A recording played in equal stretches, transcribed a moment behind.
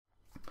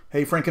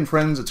Hey Franken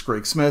friends, it's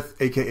Greg Smith,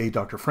 aka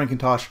Dr.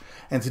 Frankentosh,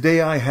 and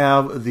today I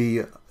have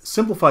the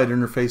simplified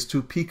interface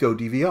to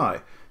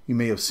PicoDVI. You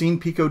may have seen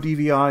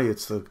PicoDVI.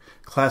 It's the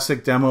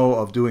classic demo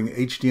of doing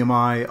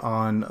HDMI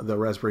on the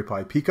Raspberry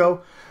Pi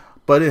Pico,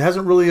 but it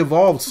hasn't really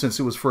evolved since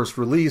it was first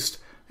released,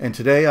 and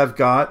today I've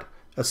got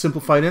a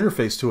simplified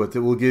interface to it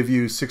that will give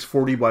you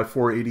 640 by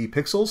 480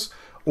 pixels,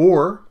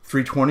 or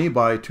 320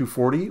 by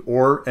 240,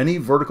 or any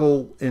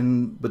vertical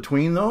in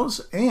between those,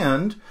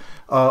 and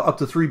up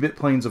to 3-bit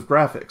planes of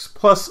graphics,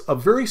 plus a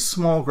very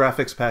small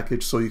graphics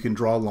package so you can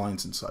draw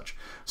lines and such.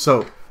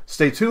 So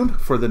stay tuned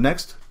for the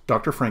next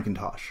Dr.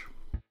 Frankentosh.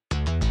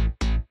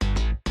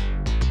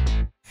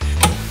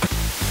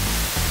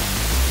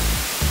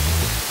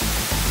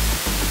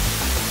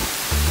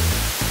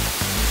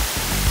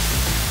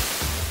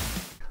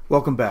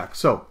 Welcome back.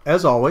 So,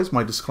 as always,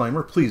 my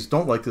disclaimer, please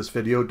don't like this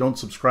video, don't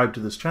subscribe to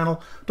this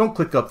channel, don't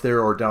click up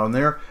there or down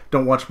there,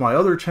 don't watch my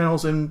other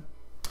channels, and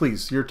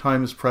please, your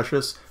time is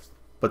precious,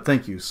 but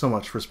thank you so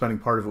much for spending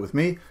part of it with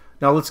me.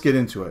 Now let's get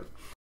into it.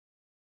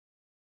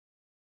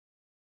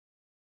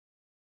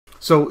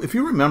 So, if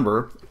you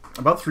remember,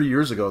 about 3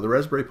 years ago, the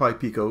Raspberry Pi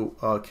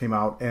Pico came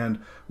out, and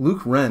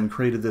Luke Wren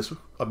created this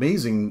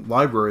amazing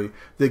library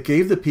that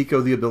gave the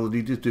Pico the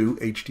ability to do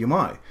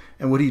HDMI.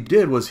 And what he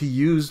did was he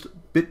used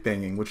bit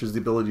banging, which is the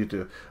ability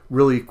to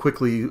really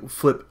quickly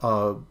flip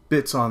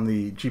bits on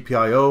the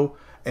GPIO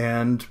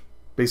and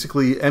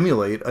basically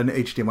emulate an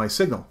HDMI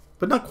signal.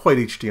 But not quite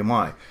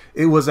HDMI.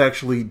 It was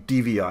actually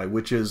DVI,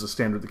 which is a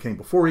standard that came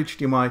before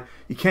HDMI.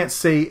 You can't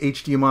say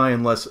HDMI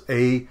unless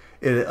A,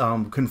 it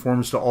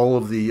conforms to all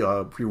of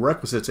the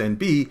prerequisites, and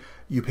B,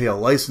 you pay a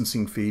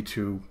licensing fee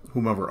to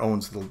whomever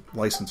owns the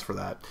license for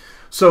that.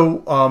 So,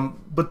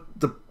 but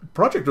the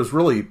project was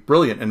really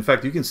brilliant. In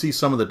fact, you can see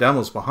some of the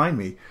demos behind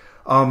me.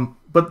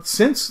 But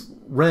since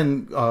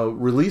Wren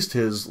released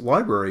his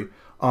library,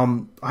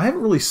 I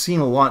haven't really seen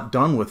a lot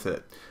done with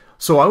it.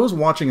 So I was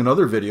watching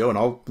another video, and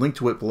I'll link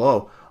to it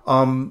below,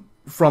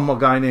 from a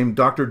guy named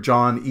Dr.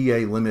 John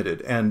EA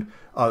Limited. And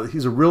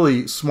he's a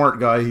really smart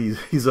guy.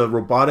 He's a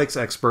robotics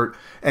expert,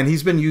 and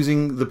he's been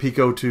using the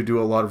Pico to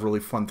do a lot of really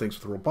fun things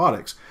with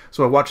robotics.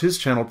 So I watch his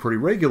channel pretty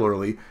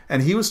regularly,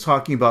 and he was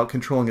talking about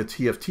controlling a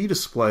TFT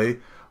display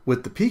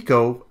with the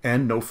Pico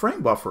and no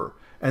frame buffer.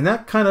 And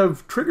that kind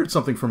of triggered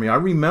something for me. I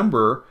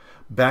remember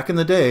back in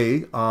the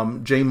day,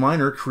 Jay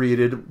Miner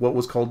created what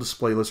was called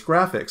displayless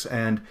graphics,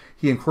 and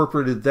he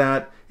incorporated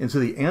that into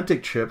the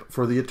Antic chip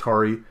for the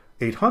Atari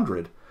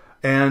 800.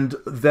 And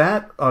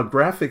that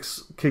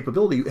graphics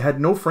capability had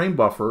no frame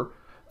buffer,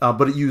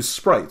 but it used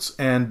sprites.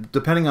 And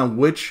depending on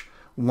which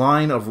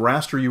line of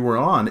raster you were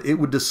on, it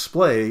would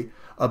display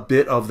a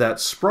bit of that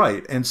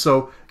sprite. And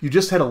so you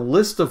just had a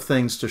list of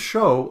things to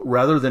show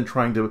rather than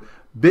trying to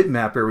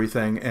bitmap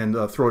everything and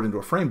throw it into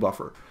a frame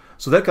buffer.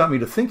 So that got me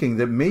to thinking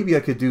that maybe I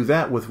could do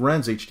that with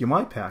Wren's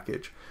HDMI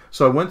package.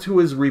 So I went to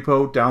his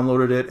repo,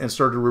 downloaded it, and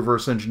started to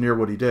reverse engineer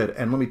what he did.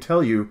 And let me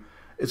tell you,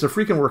 it's a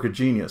freaking work of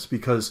genius,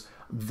 because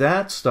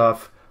that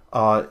stuff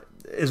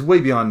is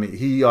way beyond me.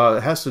 He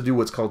has to do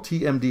what's called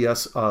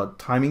TMDS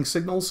timing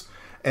signals,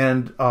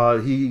 and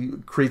he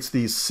creates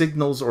these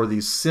signals or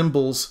these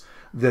symbols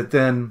that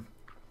then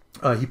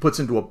he puts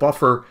into a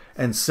buffer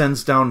and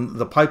sends down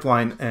the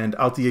pipeline and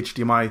out the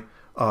HDMI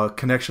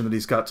connection that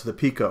he's got to the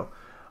Pico.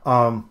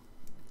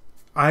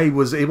 I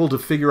was able to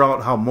figure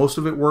out how most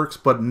of it works,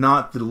 but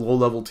not the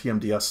low-level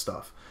TMDS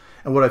stuff.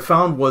 And what I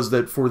found was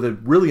that for the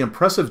really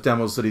impressive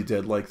demos that he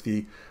did, like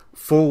the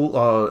full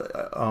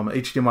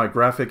HDMI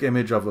graphic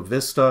image of a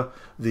Vista,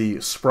 the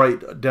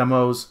sprite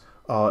demos,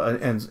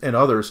 and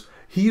others,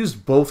 he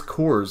used both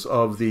cores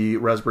of the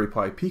Raspberry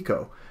Pi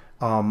Pico.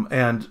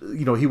 And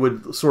you know, he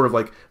would sort of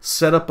like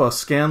set up a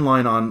scan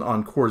line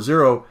on core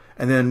 0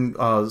 and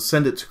then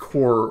send it to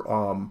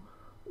core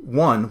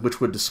 1,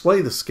 which would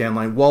display the scan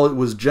line while it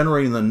was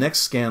generating the next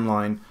scan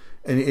line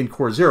in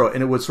core 0,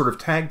 and it would sort of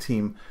tag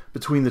team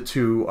between the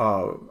two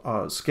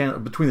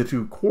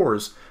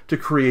cores to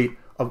create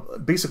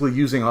basically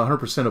using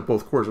 100% of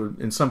both cores, or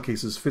in some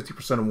cases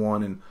 50% of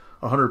one and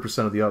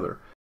 100% of the other.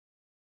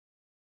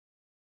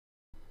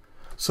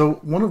 So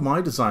one of my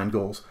design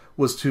goals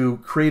was to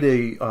create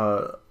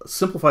a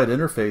simplified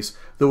interface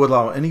that would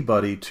allow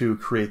anybody to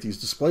create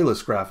these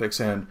displayless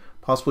graphics and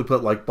possibly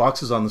put like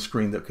boxes on the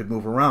screen that could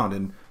move around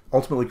and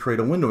ultimately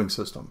create a windowing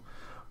system.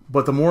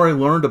 But the more I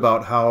learned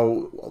about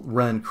how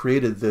Wren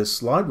created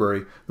this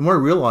library, the more I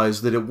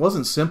realized that it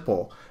wasn't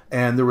simple,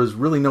 and there was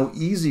really no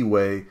easy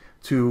way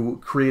to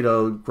create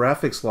a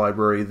graphics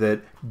library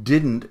that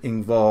didn't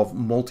involve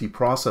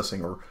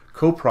multi-processing or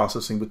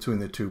co-processing between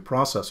the two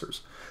processors.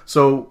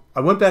 So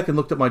I went back and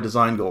looked at my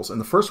design goals, and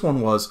the first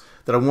one was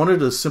that I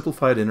wanted a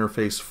simplified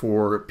interface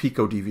for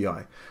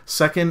PicoDVI.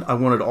 Second, I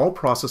wanted all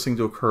processing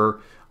to occur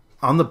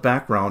on the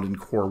background in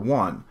core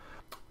 1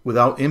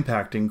 without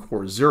impacting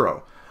core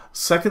 0.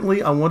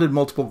 Secondly, I wanted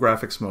multiple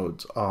graphics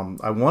modes.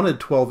 I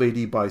wanted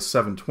 1280 by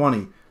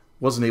 720,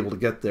 wasn't able to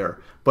get there,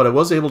 but I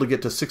was able to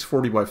get to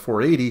 640 by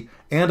 480,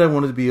 and I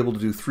wanted to be able to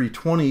do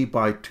 320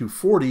 by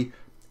 240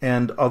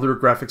 and other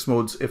graphics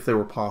modes if they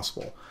were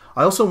possible.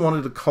 I also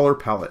wanted a color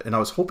palette, and I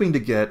was hoping to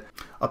get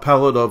a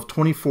palette of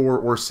 24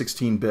 or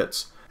 16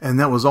 bits. And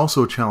that was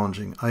also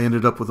challenging. I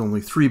ended up with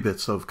only 3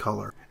 bits of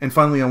color. And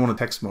finally, I wanted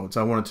text modes.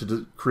 I wanted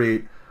to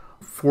create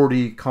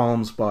 40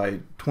 columns by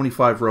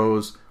 25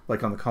 rows,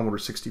 like on the Commodore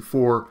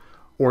 64,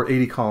 or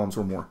 80 columns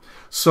or more.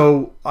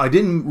 So I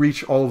didn't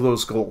reach all of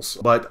those goals,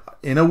 but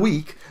in a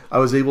week, I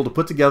was able to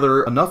put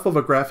together enough of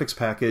a graphics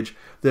package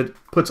that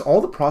puts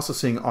all the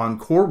processing on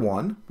Core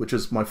 1, which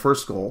is my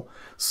first goal.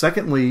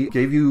 Secondly,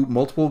 gave you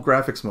multiple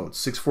graphics modes.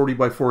 640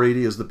 by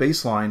 480 is the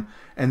baseline,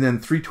 and then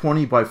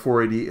 320 by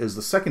 480 is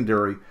the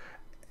secondary.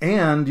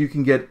 And you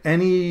can get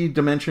any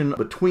dimension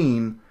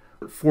between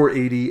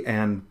 480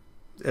 and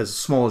as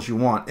small as you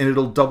want, and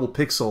it'll double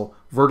pixel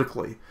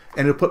vertically,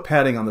 and it'll put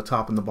padding on the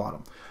top and the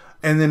bottom.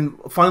 And then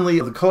finally,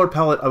 the color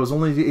palette, I was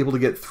only able to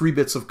get 3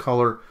 bits of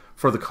color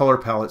for the color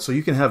palette. So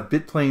you can have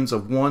bit planes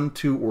of 1,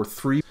 2, or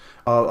 3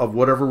 of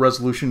whatever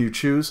resolution you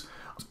choose.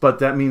 But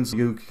that means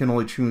you can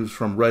only choose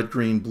from red,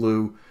 green,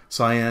 blue,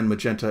 cyan,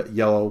 magenta,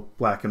 yellow,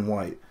 black, and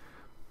white.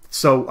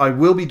 So I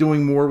will be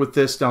doing more with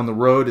this down the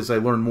road as I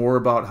learn more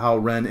about how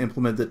Wren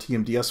implemented the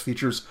TMDS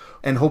features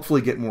and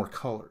hopefully get more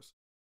colors.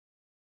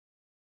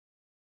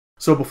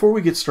 So before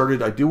we get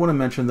started, I do want to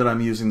mention that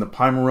I'm using the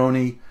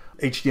Pimaroni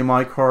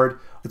HDMI card.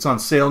 It's on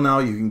sale now.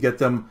 You can get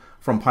them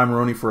from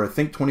Pimaroni for I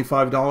think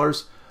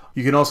 $25.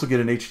 You can also get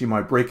an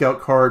HDMI breakout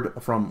card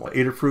from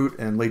Adafruit,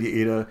 and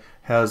Lady Ada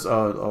has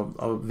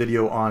a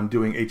video on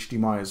doing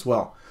HDMI as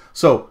well.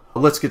 So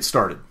let's get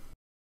started.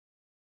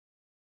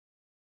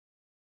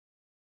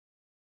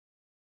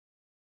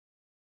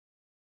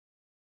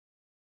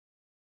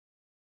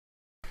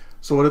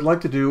 So what I'd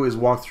like to do is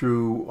walk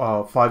through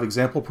 5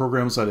 example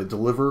programs that I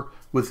deliver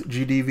with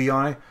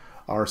GDvi,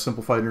 our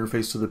simplified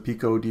interface to the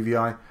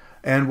PicoDVI.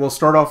 And we'll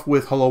start off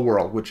with Hello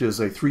World, which is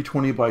a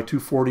 320 by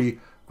 240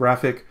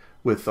 graphic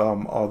with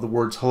the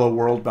words Hello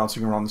World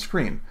bouncing around the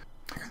screen.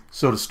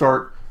 So to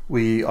start,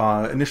 we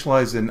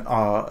initialize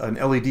an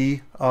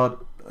LED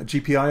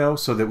GPIO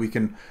so that we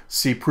can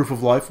see proof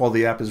of life while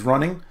the app is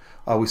running.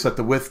 We set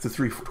the width to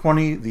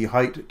 320, the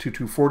height to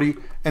 240,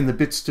 and the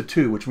bits to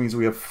 2, which means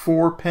we have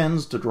 4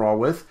 pens to draw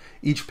with.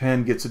 Each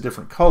pen gets a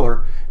different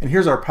color. And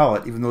here's our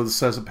palette. Even though this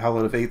says a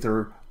palette of 8,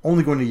 they're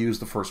only going to use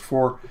the first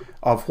 4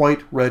 of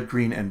white, red,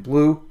 green, and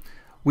blue.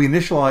 We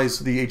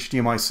initialize the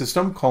HDMI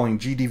system, calling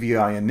GDvi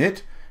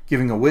init,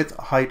 giving a width,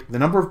 a height, the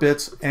number of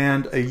bits,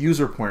 and a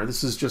user pointer.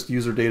 This is just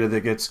user data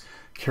that gets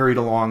carried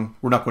along.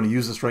 We're not going to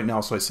use this right now,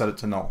 so I set it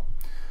to null.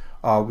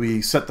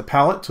 We set the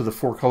palette to the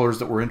 4 colors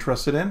that we're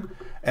interested in,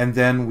 and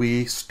then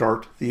we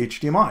start the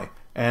HDMI.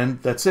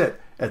 And that's it.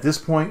 At this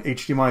point,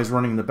 HDMI is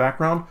running in the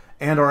background,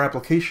 and our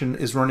application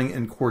is running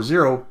in Core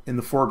 0 in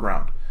the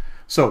foreground.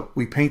 So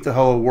we paint the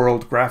Hello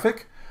World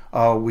graphic.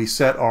 We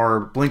set our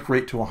blink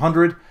rate to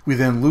 100. We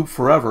then loop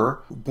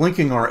forever,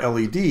 blinking our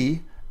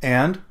LED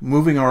and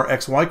moving our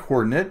XY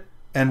coordinate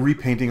and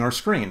repainting our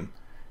screen.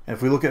 And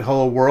if we look at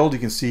Hello World, you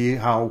can see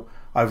how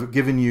I've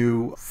given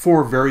you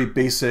 4 very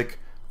basic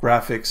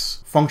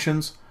graphics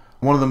functions.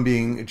 One of them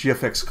being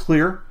GFX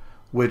Clear,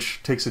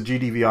 which takes a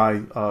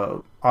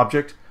GDvi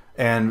object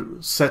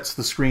and sets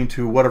the screen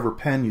to whatever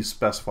pen you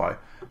specify.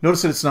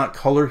 Notice that it's not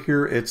color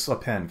here, it's a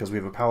pen, because we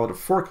have a palette of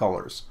 4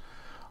 colors.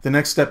 The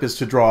next step is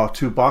to draw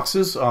 2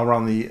 boxes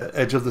around the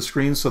edge of the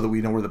screen so that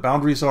we know where the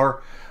boundaries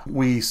are.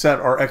 We set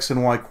our X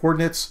and Y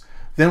coordinates.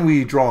 Then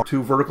we draw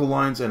 2 vertical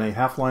lines and a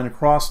half line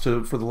across for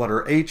the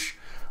letter H,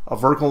 a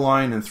vertical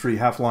line and 3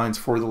 half lines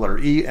for the letter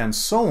E, and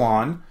so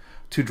on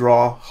to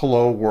draw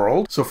Hello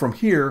World. So from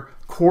here,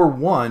 Core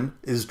 1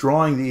 is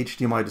drawing the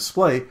HDMI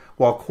display,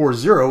 while Core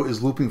 0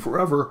 is looping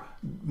forever,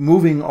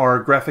 moving our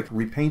graphic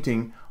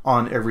repainting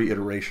on every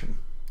iteration.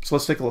 So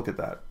let's take a look at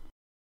that.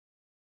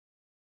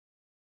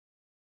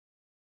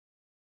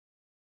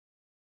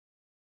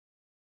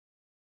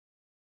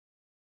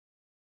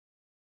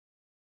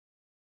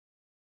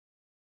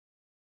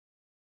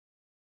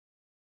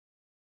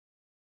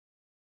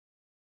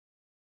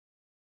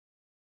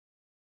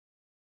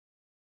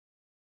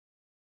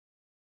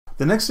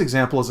 The next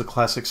example is a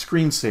classic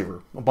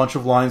screensaver, a bunch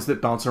of lines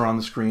that bounce around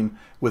the screen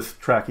with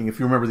tracking. If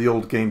you remember the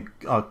old game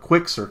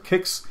Quicks or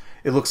Kicks,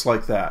 it looks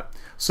like that.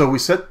 So we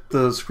set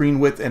the screen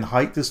width and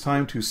height this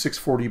time to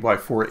 640 by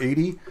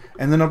 480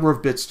 and the number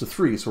of bits to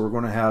 3, so we're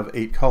going to have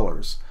 8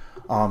 colors.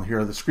 Here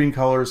are the screen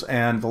colors,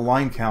 and the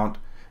line count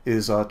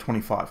is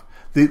 25.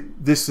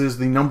 This is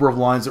the number of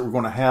lines that we're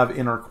going to have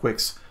in our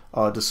Quicks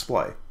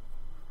display.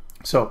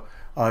 So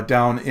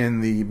down in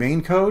the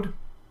main code,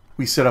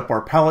 we set up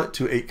our palette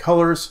to 8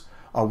 colors.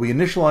 We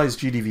initialize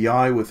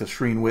GDvi with a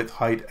screen width,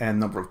 height, and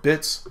number of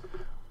bits.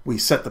 We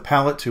set the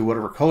palette to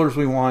whatever colors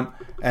we want,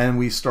 and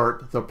we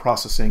start the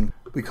processing.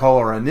 We call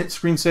our init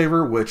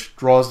screensaver, which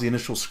draws the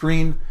initial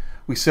screen.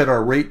 We set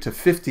our rate to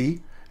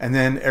 50, and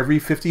then every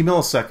 50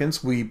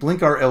 milliseconds we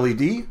blink our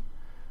LED,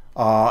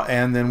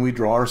 and then we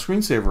draw our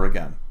screensaver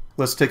again.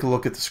 Let's take a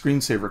look at the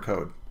screensaver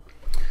code.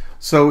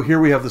 So here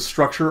we have the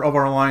structure of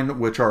our line,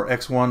 which are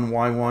X1,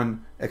 Y1,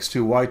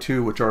 X2,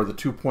 Y2, which are the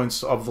 2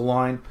 points of the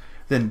line.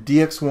 then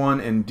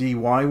dx1 and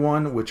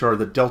dy1, which are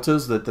the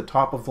deltas that the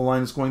top of the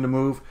line is going to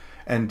move,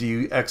 and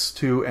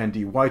dx2 and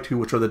dy2,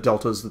 which are the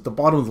deltas that the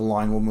bottom of the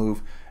line will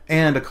move,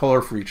 and a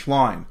color for each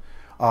line.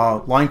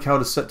 Line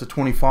count is set to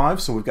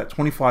 25, so we've got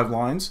 25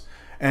 lines.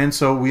 And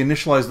so we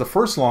initialize the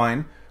first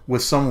line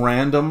with some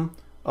random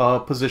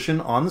position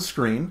on the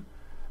screen,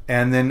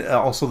 and then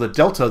also the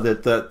delta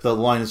that the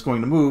line is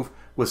going to move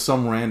with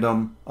some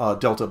random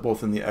delta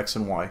both in the x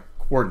and y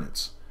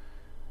coordinates.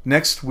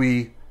 Next,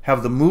 we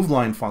have the move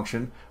line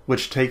function,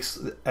 which takes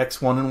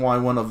x1 and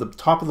y1 of the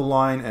top of the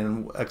line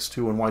and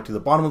x2 and y2 the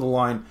bottom of the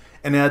line,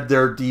 and add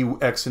their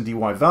dx and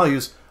dy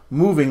values,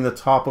 moving the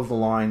top of the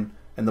line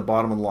and the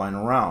bottom of the line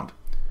around.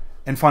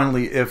 And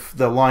finally, if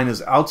the line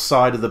is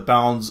outside of the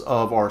bounds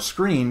of our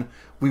screen,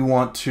 we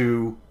want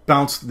to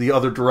bounce the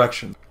other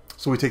direction.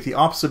 So we take the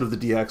opposite of the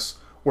dx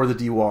or the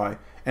dy,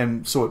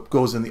 and so it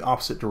goes in the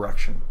opposite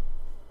direction.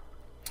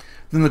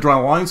 Then the draw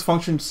lines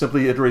function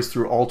simply iterates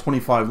through all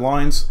 25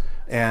 lines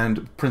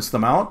and prints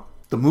them out.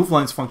 The move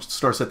lines function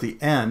starts at the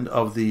end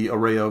of the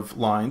array of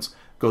lines,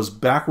 goes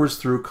backwards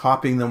through,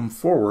 copying them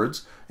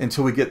forwards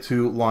until we get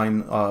to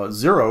line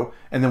 0,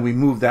 and then we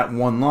move that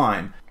one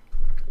line.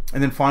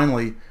 And then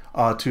finally,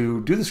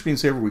 to do the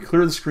screensaver, we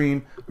clear the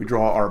screen, we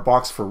draw our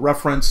box for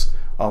reference,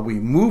 we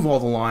move all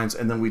the lines,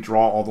 and then we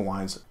draw all the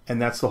lines.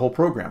 And that's the whole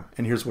program.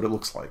 And here's what it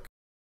looks like.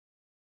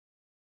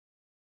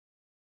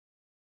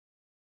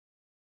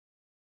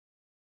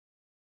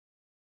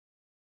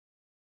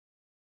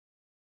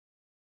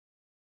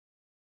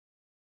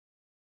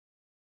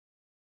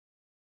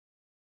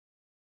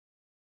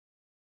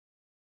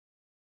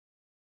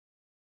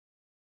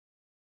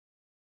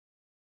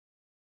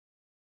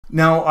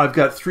 Now I've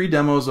got 3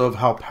 demos of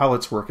how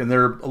palettes work, and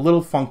they're a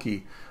little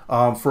funky.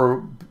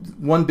 For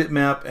 1-bit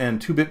map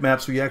and 2-bit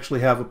maps, we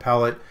actually have a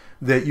palette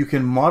that you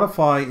can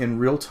modify in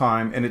real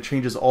time, and it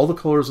changes all the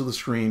colors of the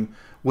screen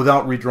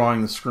without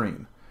redrawing the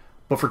screen.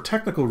 But for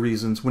technical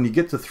reasons, when you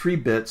get to 3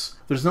 bits,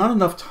 there's not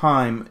enough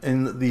time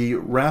in the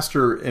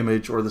raster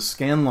image or the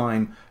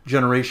scanline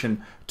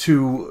generation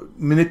to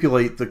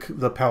manipulate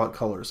the palette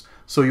colors.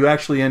 So you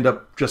actually end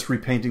up just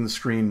repainting the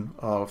screen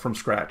from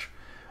scratch.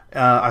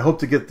 I hope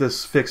to get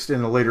this fixed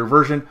in a later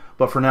version,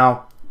 but for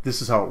now,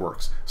 this is how it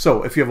works.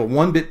 So if you have a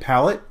 1-bit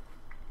palette,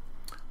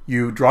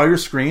 you draw your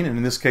screen, and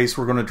in this case,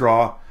 we're going to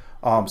draw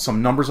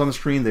some numbers on the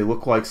screen. They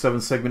look like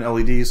 7-segment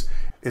LEDs.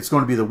 It's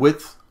going to be the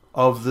width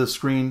of the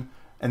screen,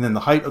 and then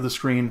the height of the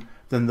screen,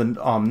 then the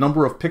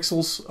number of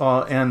pixels,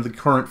 and the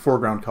current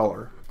foreground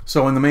color.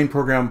 So in the main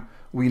program,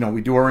 we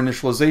do our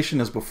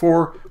initialization as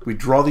before. We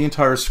draw the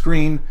entire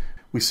screen.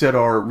 We set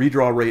our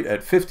redraw rate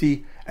at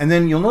 50, and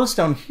then you'll notice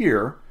down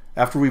here,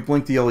 after we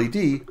blink the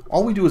LED,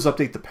 all we do is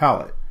update the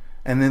palette.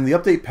 And then the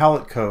update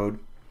palette code,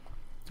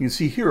 you can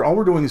see here, all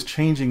we're doing is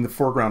changing the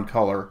foreground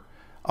color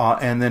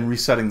and then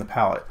resetting the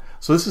palette.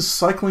 So this is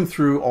cycling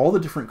through all the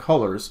different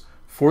colors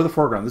for the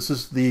foreground. This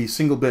is the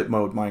single bit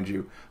mode, mind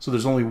you. So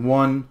there's only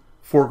one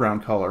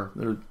foreground color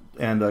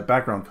and a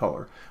background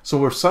color. So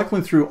we're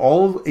cycling through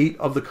all 8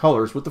 of the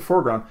colors with the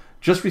foreground,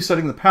 just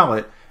resetting the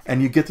palette,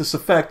 and you get this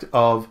effect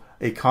of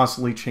a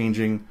constantly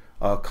changing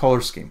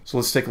color scheme. So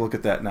let's take a look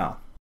at that now.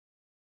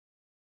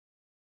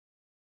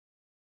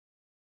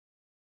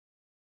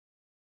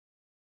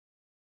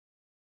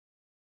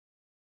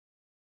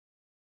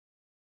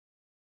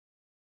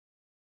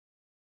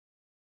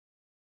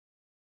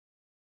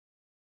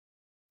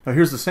 Now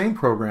here's the same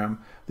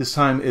program. This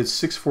time it's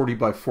 640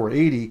 by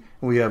 480,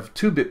 and we have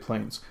 2-bit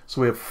planes.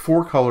 So we have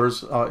 4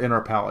 colors in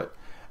our palette.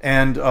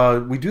 And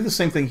we do the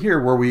same thing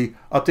here where we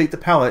update the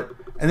palette,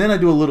 and then I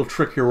do a little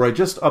trick here where I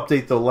just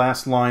update the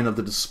last line of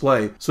the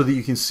display so that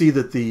you can see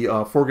that the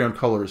foreground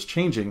color is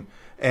changing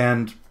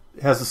and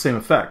has the same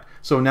effect.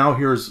 So now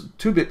here's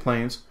 2-bit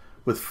planes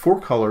with 4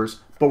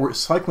 colors, but we're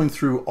cycling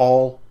through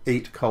all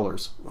 8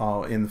 colors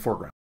in the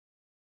foreground.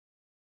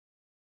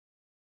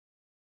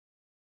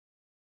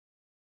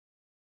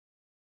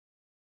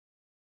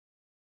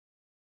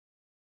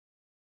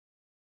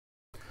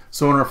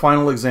 So in our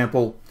final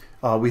example,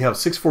 we have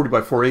 640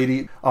 by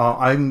 480.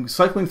 I'm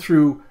cycling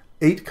through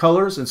 8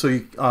 colors, and so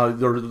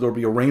there'll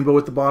be a rainbow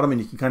at the bottom, and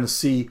you can kind of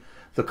see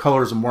the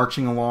colors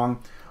marching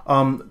along.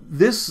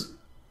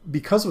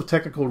 Because of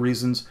technical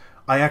reasons,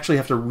 I actually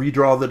have to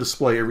redraw the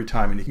display every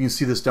time, and you can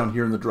see this down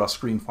here in the draw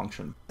screen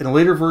function. In a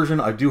later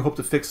version, I do hope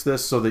to fix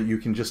this so that you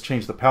can just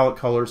change the palette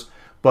colors,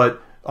 but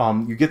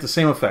you get the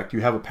same effect. You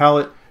have a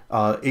palette,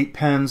 8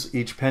 pens,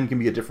 each pen can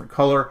be a different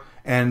color,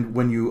 and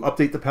when you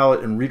update the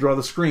palette and redraw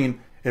the screen,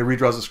 it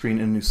redraws the screen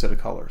in a new set of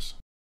colors.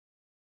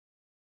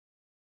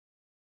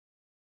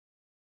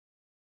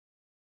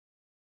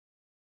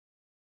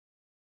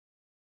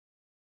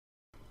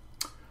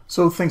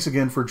 So thanks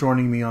again for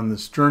joining me on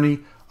this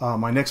journey.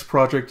 My next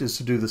project is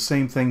to do the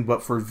same thing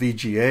but for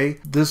VGA.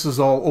 This is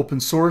all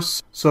open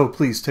source, so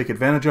please take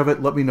advantage of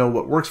it. Let me know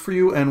what works for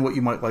you and what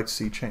you might like to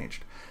see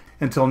changed.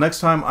 Until next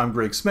time, I'm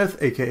Greg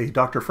Smith, aka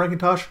Dr.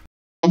 Frankentosh.